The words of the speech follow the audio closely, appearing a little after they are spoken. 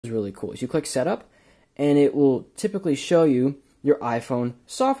is really cool. So you click setup and it will typically show you your iPhone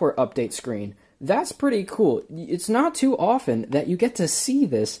software update screen. That's pretty cool. It's not too often that you get to see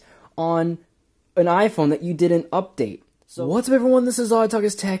this on an iPhone that you didn't update. So what's up everyone, this is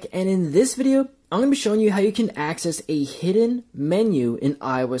Untitled Tech, and in this video, I'm going to be showing you how you can access a hidden menu in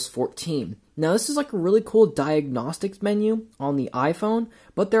iOS 14. Now this is like a really cool diagnostics menu on the iPhone,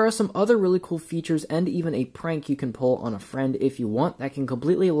 but there are some other really cool features and even a prank you can pull on a friend if you want that can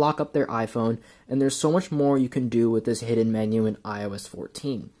completely lock up their iPhone, and there's so much more you can do with this hidden menu in iOS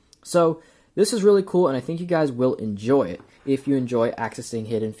 14. So this is really cool, and I think you guys will enjoy it if you enjoy accessing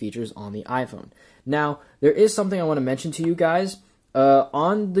hidden features on the iPhone. Now, there is something I want to mention to you guys.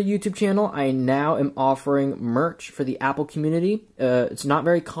 On the YouTube channel, I now am offering merch for the Apple community. It's not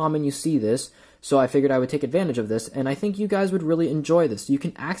very common you see this, so I figured I would take advantage of this, and I think you guys would really enjoy this. You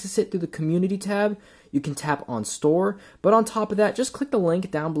can access it through the community tab, you can tap on store, but on top of that, just click the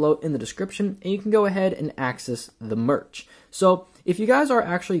link down below in the description, and you can go ahead and access the merch. So, if you guys are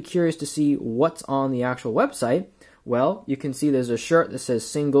actually curious to see what's on the actual website, well, you can see there's a shirt that says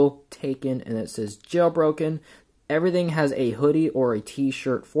single, taken, and it says jailbroken. Everything has a hoodie or a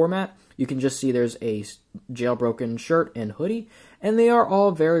t-shirt format. You can just see there's a jailbroken shirt and hoodie, and they are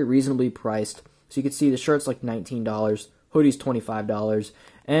all very reasonably priced. So you can see the shirt's like $19, hoodie's $25,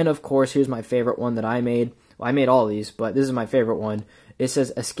 and of course, here's my favorite one that I made. Well, I made all of these, but this is my favorite one. It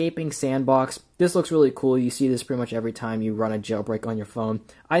says Escaping Sandbox. This looks really cool. You see this pretty much every time you run a jailbreak on your phone.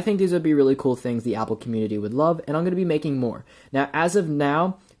 I think these would be really cool things the Apple community would love, and I'm going to be making more. Now, as of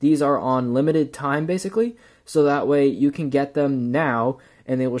now, these are on limited time, basically, so that way you can get them now,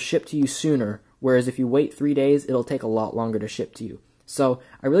 and they will ship to you sooner, whereas if you wait 3 days, it'll take a lot longer to ship to you. So,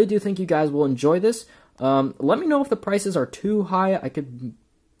 I really do think you guys will enjoy this. Let me know if the prices are too high. I could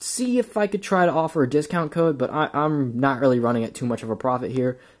see if I could try to offer a discount code, but I'm not really running at too much of a profit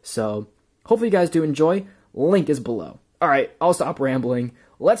here, so hopefully you guys do enjoy. Link is below. Alright, I'll stop rambling.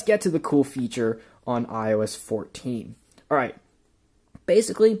 Let's get to the cool feature on iOS 14. Alright,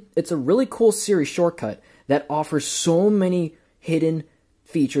 basically, it's a really cool Siri shortcut that offers so many hidden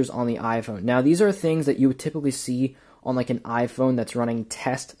features on the iPhone. Now, these are things that you would typically see on like an iPhone that's running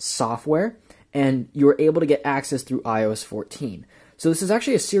test software, and you're able to get access through iOS 14. So this is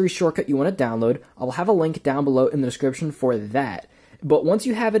actually a Siri shortcut you want to download. I'll have a link down below in the description for that. But once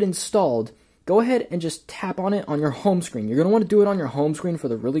you have it installed, go ahead and just tap on it on your home screen. You're going to want to do it on your home screen for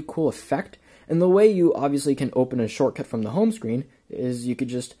the really cool effect. And the way you obviously can open a shortcut from the home screen is you could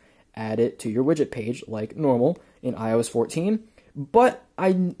just add it to your widget page like normal in iOS 14. But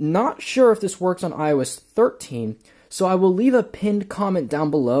I'm not sure if this works on iOS 13, so I will leave a pinned comment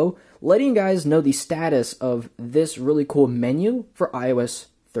down below letting you guys know the status of this really cool menu for iOS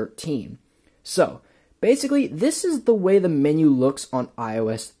 13. So, basically, this is the way the menu looks on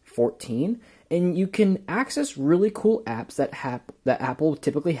iOS 14, and you can access really cool apps that Apple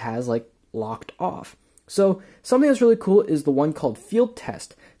typically has like locked off. So, something that's really cool is the one called Field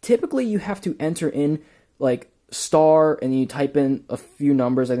Test. Typically, you have to enter in like star and you type in a few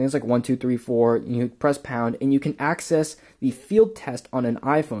numbers. I think it's like 1, 2, 3, 4. And you press pound and you can access the field test on an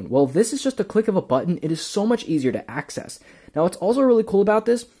iPhone. Well, this is just a click of a button. It is so much easier to access. Now, what's also really cool about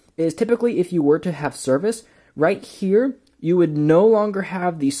this is typically if you were to have service, right here, you would no longer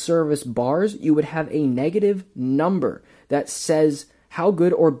have the service bars. You would have a negative number that says how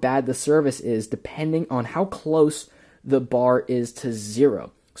good or bad the service is depending on how close the bar is to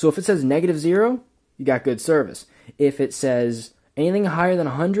 0. So if it says -0, you got good service. If it says anything higher than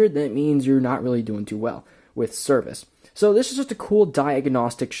 100, then it means you're not really doing too well with service. So this is just a cool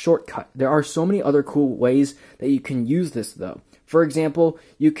diagnostic shortcut. There are so many other cool ways that you can use this though. For example,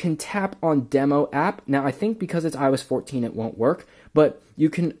 you can tap on Demo App. Now I think because it's iOS 14 it won't work, but you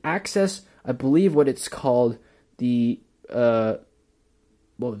can access, I believe what it's called, the,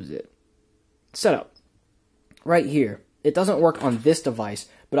 what was it? Setup. Right here. It doesn't work on this device,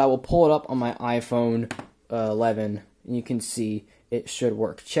 but I will pull it up on my iPhone 11, and you can see it should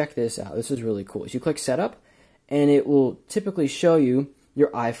work. Check this out. This is really cool. So you click Setup, and it will typically show you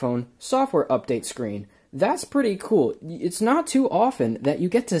your iPhone software update screen. That's pretty cool. It's not too often that you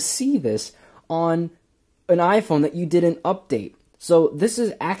get to see this on an iPhone that you didn't update. So this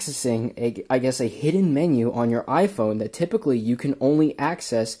is accessing, I guess, a hidden menu on your iPhone that typically you can only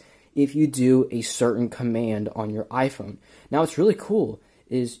access if you do a certain command on your iPhone. Now, what's really cool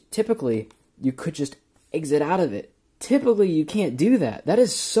is typically you could just exit out of it. Typically, you can't do that. That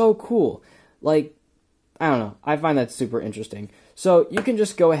is so cool. Like, I don't know. I find that super interesting. So you can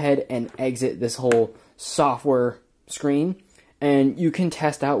just go ahead and exit this whole software screen, and you can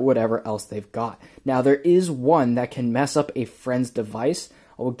test out whatever else they've got. Now, there is one that can mess up a friend's device.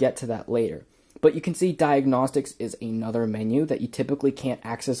 I will get to that later. But you can see Diagnostics is another menu that you typically can't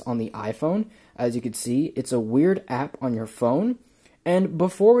access on the iPhone. As you can see, it's a weird app on your phone. And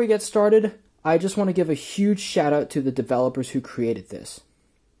before we get started, I just want to give a huge shout out to the developers who created this.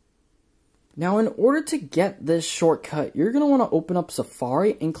 Now, in order to get this shortcut, you're going to want to open up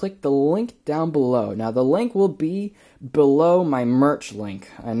Safari and click the link down below. Now, the link will be below my merch link.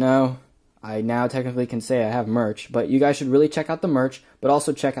 I know I now technically can say I have merch, but you guys should really check out the merch, but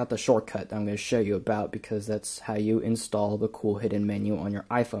also check out the shortcut that I'm going to show you about, because that's how you install the cool hidden menu on your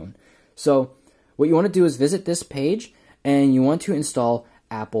iPhone. So what you want to do is visit this page, and you want to install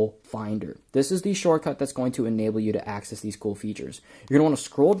Apple Finder. This is the shortcut that's going to enable you to access these cool features. You're going to want to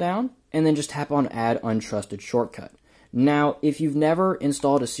scroll down and then just tap on Add Untrusted Shortcut. Now, if you've never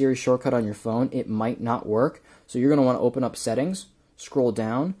installed a Siri shortcut on your phone, it might not work. So you're going to want to open up Settings, scroll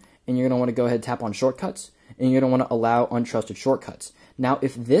down, and you're going to want to go ahead and tap on Shortcuts, and you're going to want to allow Untrusted Shortcuts. Now,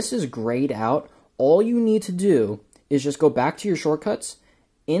 if this is grayed out, all you need to do is just go back to your shortcuts,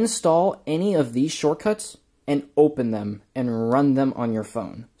 install any of these shortcuts, and open them and run them on your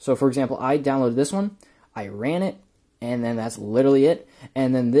phone. So, for example, I downloaded this one, I ran it, and then that's literally it,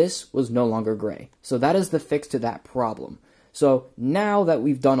 and then this was no longer gray. So that is the fix to that problem. So now that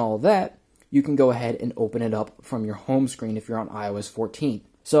we've done all that, you can go ahead and open it up from your home screen if you're on iOS 14.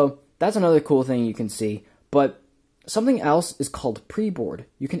 So that's another cool thing you can see. But something else is called Preboard.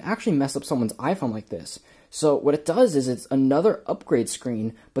 You can actually mess up someone's iPhone like this. So what it does is it's another upgrade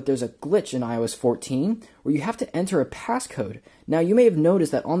screen, but there's a glitch in iOS 14 where you have to enter a passcode. Now, you may have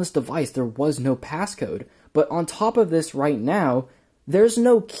noticed that on this device there was no passcode, but on top of this right now, there's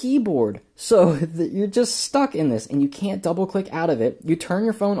no keyboard. So you're just stuck in this and you can't double click out of it. You turn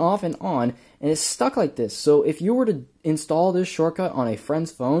your phone off and on and it's stuck like this. So if you were to install this shortcut on a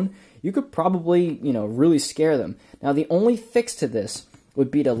friend's phone, you could probably, really scare them. Now, the only fix to this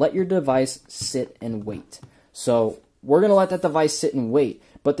would be to let your device sit and wait. So we're going to let that device sit and wait,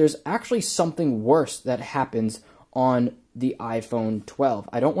 but there's actually something worse that happens on the iPhone 12.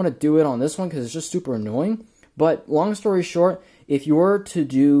 I don't want to do it on this one because it's just super annoying, but long story short, if you were to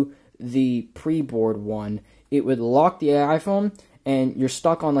do the pre-board one, it would lock the iPhone and you're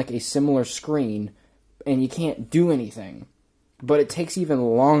stuck on like a similar screen and you can't do anything, but it takes even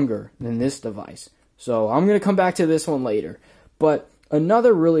longer than this device. So I'm going to come back to this one later, but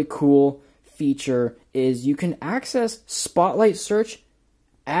another really cool feature is you can access Spotlight Search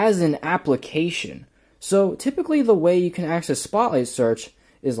as an application. So typically the way you can access Spotlight Search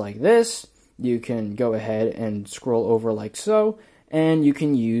is like this. You can go ahead and scroll over like so, and you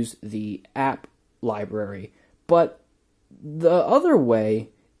can use the app library. But the other way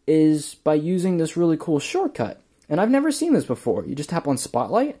is by using this really cool shortcut. And I've never seen this before. You just tap on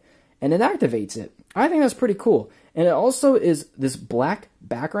Spotlight and it activates it. I think that's pretty cool. And it also is this black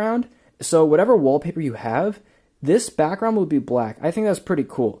background. So whatever wallpaper you have, this background will be black. I think that's pretty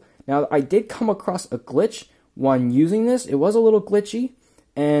cool. Now, I did come across a glitch when using this. It was a little glitchy.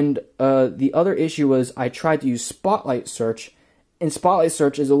 And the other issue was I tried to use Spotlight Search, and Spotlight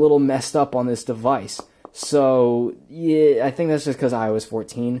Search is a little messed up on this device. So, yeah, I think that's just because iOS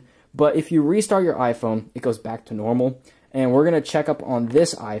 14. But if you restart your iPhone, it goes back to normal. And we're going to check up on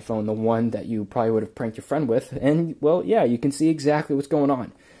this iPhone, the one that you probably would have pranked your friend with. And, well, yeah, you can see exactly what's going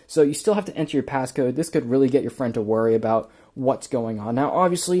on. So you still have to enter your passcode. This could really get your friend to worry about what's going on. Now,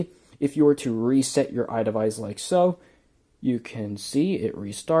 obviously, if you were to reset your iDevice like so, you can see it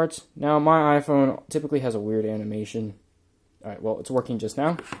restarts. Now, my iPhone typically has a weird animation. All right, well, it's working just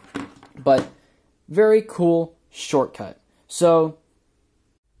now. But very cool shortcut. So,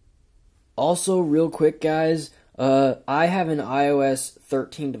 also real quick, guys, I have an iOS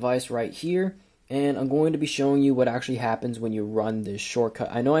 13 device right here, and I'm going to be showing you what actually happens when you run this shortcut.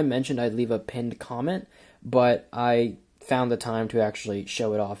 I know I mentioned I'd leave a pinned comment, but I found the time to actually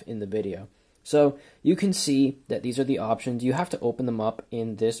show it off in the video. So you can see that these are the options. You have to open them up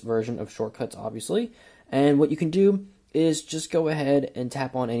in this version of shortcuts, obviously. And what you can do is just go ahead and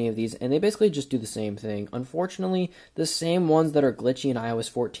tap on any of these, and they basically just do the same thing. Unfortunately, the same ones that are glitchy in iOS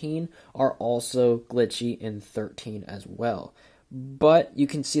 14 are also glitchy in 13 as well. But you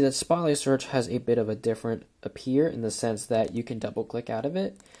can see that Spotlight Search has a bit of a different appear in the sense that you can double click out of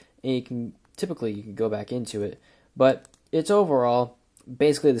it, and you can go back into it. But it's overall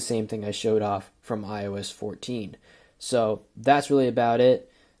basically the same thing I showed off from iOS 14. So that's really about it.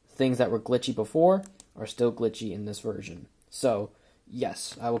 Things that were glitchy before are still glitchy in this version. So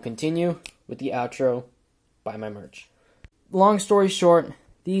yes, I will continue with the outro by my merch. Long story short,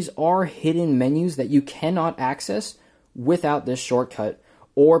 these are hidden menus that you cannot access without this shortcut,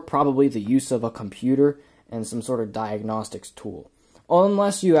 or probably the use of a computer and some sort of diagnostics tool.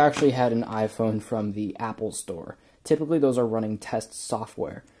 unless you actually had an iPhone from the Apple Store. Typically, those are running test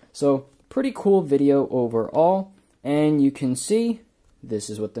software. So, pretty cool video overall, and you can see this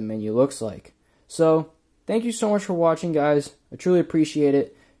is what the menu looks like. So, thank you so much for watching, guys. I truly appreciate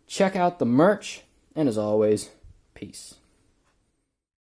it. Check out the merch, and as always, peace.